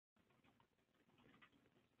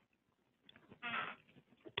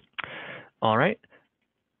All right.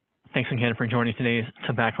 Thanks again for joining today's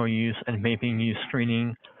tobacco use and vaping use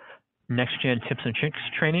screening next-gen tips and tricks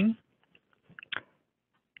training.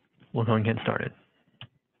 We'll go and get started.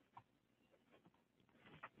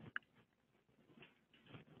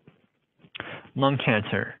 Lung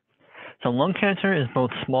cancer. So lung cancer is both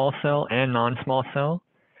small cell and non-small cell.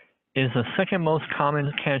 It is the second most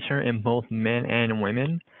common cancer in both men and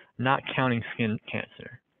women, not counting skin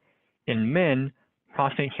cancer. In men,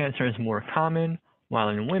 prostate cancer is more common, while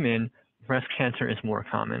in women, breast cancer is more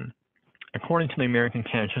common, according to the American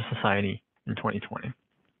Cancer Society in 2020.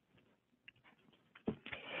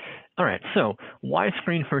 All right, so why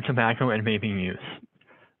screen for tobacco and vaping use?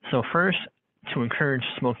 So first, to encourage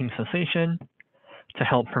smoking cessation, to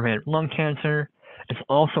help prevent lung cancer. It's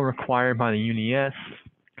also required by the UDS,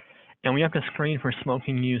 and we have to screen for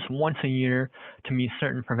smoking use once a year to meet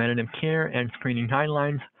certain preventative care and screening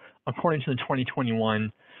guidelines according to the 2021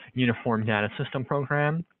 Uniform Data System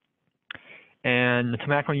Program. And the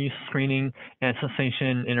tobacco use screening and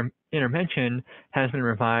cessation intervention has been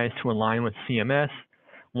revised to align with CMS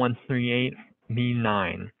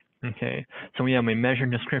 138B9. Okay, so we have a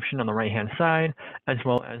measured description on the right-hand side as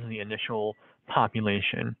well as the initial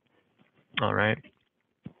population. All right.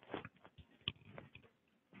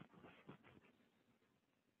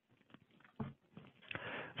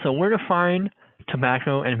 So where to find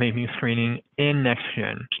tobacco and vaping screening in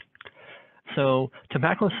NextGen? So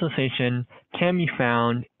tobacco cessation can be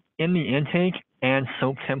found in the intake and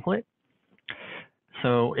SOAP template.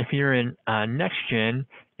 So if you're in NextGen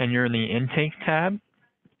and you're in the intake tab,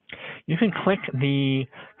 you can click the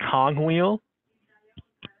cog wheel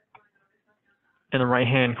in the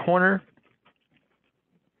right-hand corner.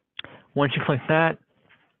 Once you click that,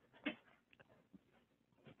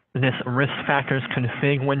 this risk factors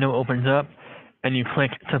config window opens up and you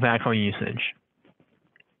click tobacco usage.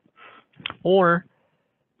 Or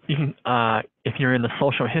you can, if you're in the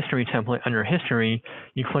social history template under history,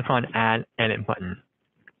 you click on add edit button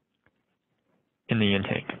in the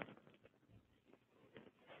intake.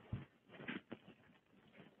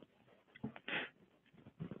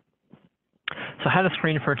 So how to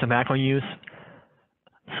screen for tobacco use.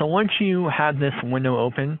 So once you have this window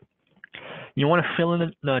open, you want to fill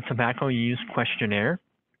in the tobacco use questionnaire.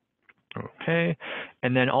 Okay,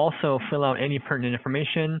 and then also fill out any pertinent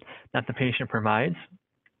information that the patient provides.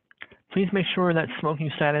 Please make sure that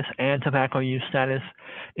smoking status and tobacco use status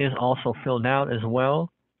is also filled out as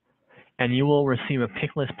well, and you will receive a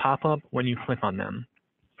pick list pop-up when you click on them.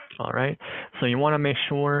 All right, so you want to make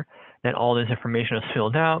sure that all this information is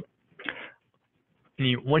filled out.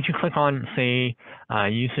 Once you click on, say,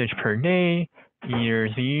 usage per day,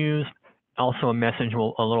 years used, also a message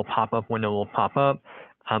will, a little pop-up window will pop up,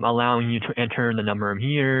 allowing you to enter the number of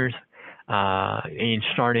years, age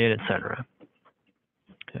started, etc.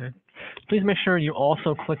 Okay. Please make sure you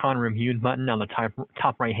also click on reviewed button on the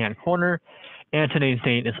top right-hand corner, and today's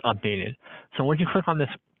date is updated. So once you click on this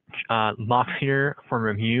box here for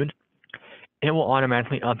reviewed, it will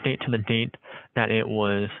automatically update to the date that it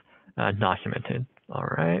was documented. All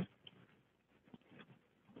right.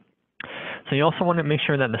 So you also want to make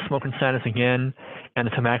sure that the smoking status again and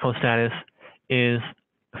the tobacco status is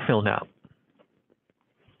filled out.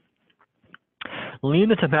 Leave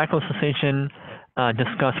the tobacco cessation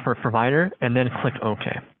discuss for provider and then click OK.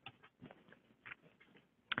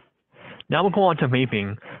 Now we'll go on to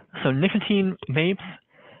vaping. So nicotine vapes,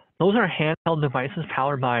 those are handheld devices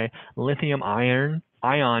powered by lithium-ion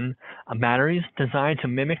batteries designed to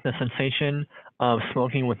mimic the sensation of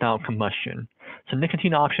smoking without combustion. So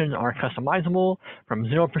nicotine options are customizable from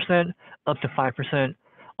 0% up to 5%,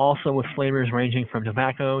 also with flavors ranging from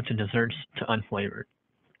tobacco to desserts to unflavored.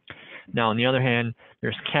 Now, on the other hand,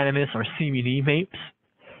 there's cannabis or CBD vapes,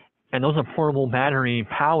 and those are portable battery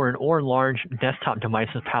powered or large desktop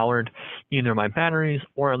devices powered either by batteries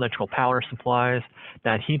or electrical power supplies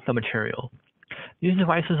that heat the material. These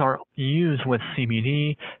devices are used with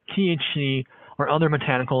CBD, THC, or other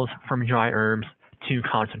botanicals from dry herbs to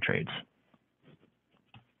concentrates.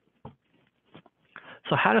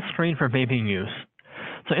 So how to screen for vaping use.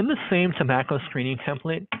 So in the same tobacco screening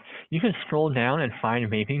template, you can scroll down and find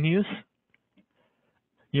vaping use.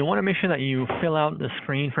 You want to make sure that you fill out the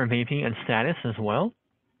screen for vaping and status as well.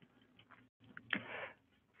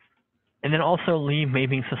 And then also leave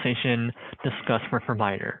vaping cessation discussed for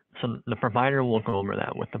provider. So the provider will go over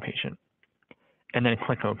that with the patient. And then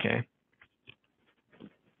click OK.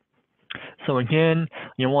 So again,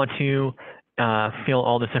 you want to fill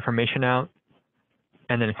all this information out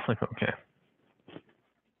and then click OK.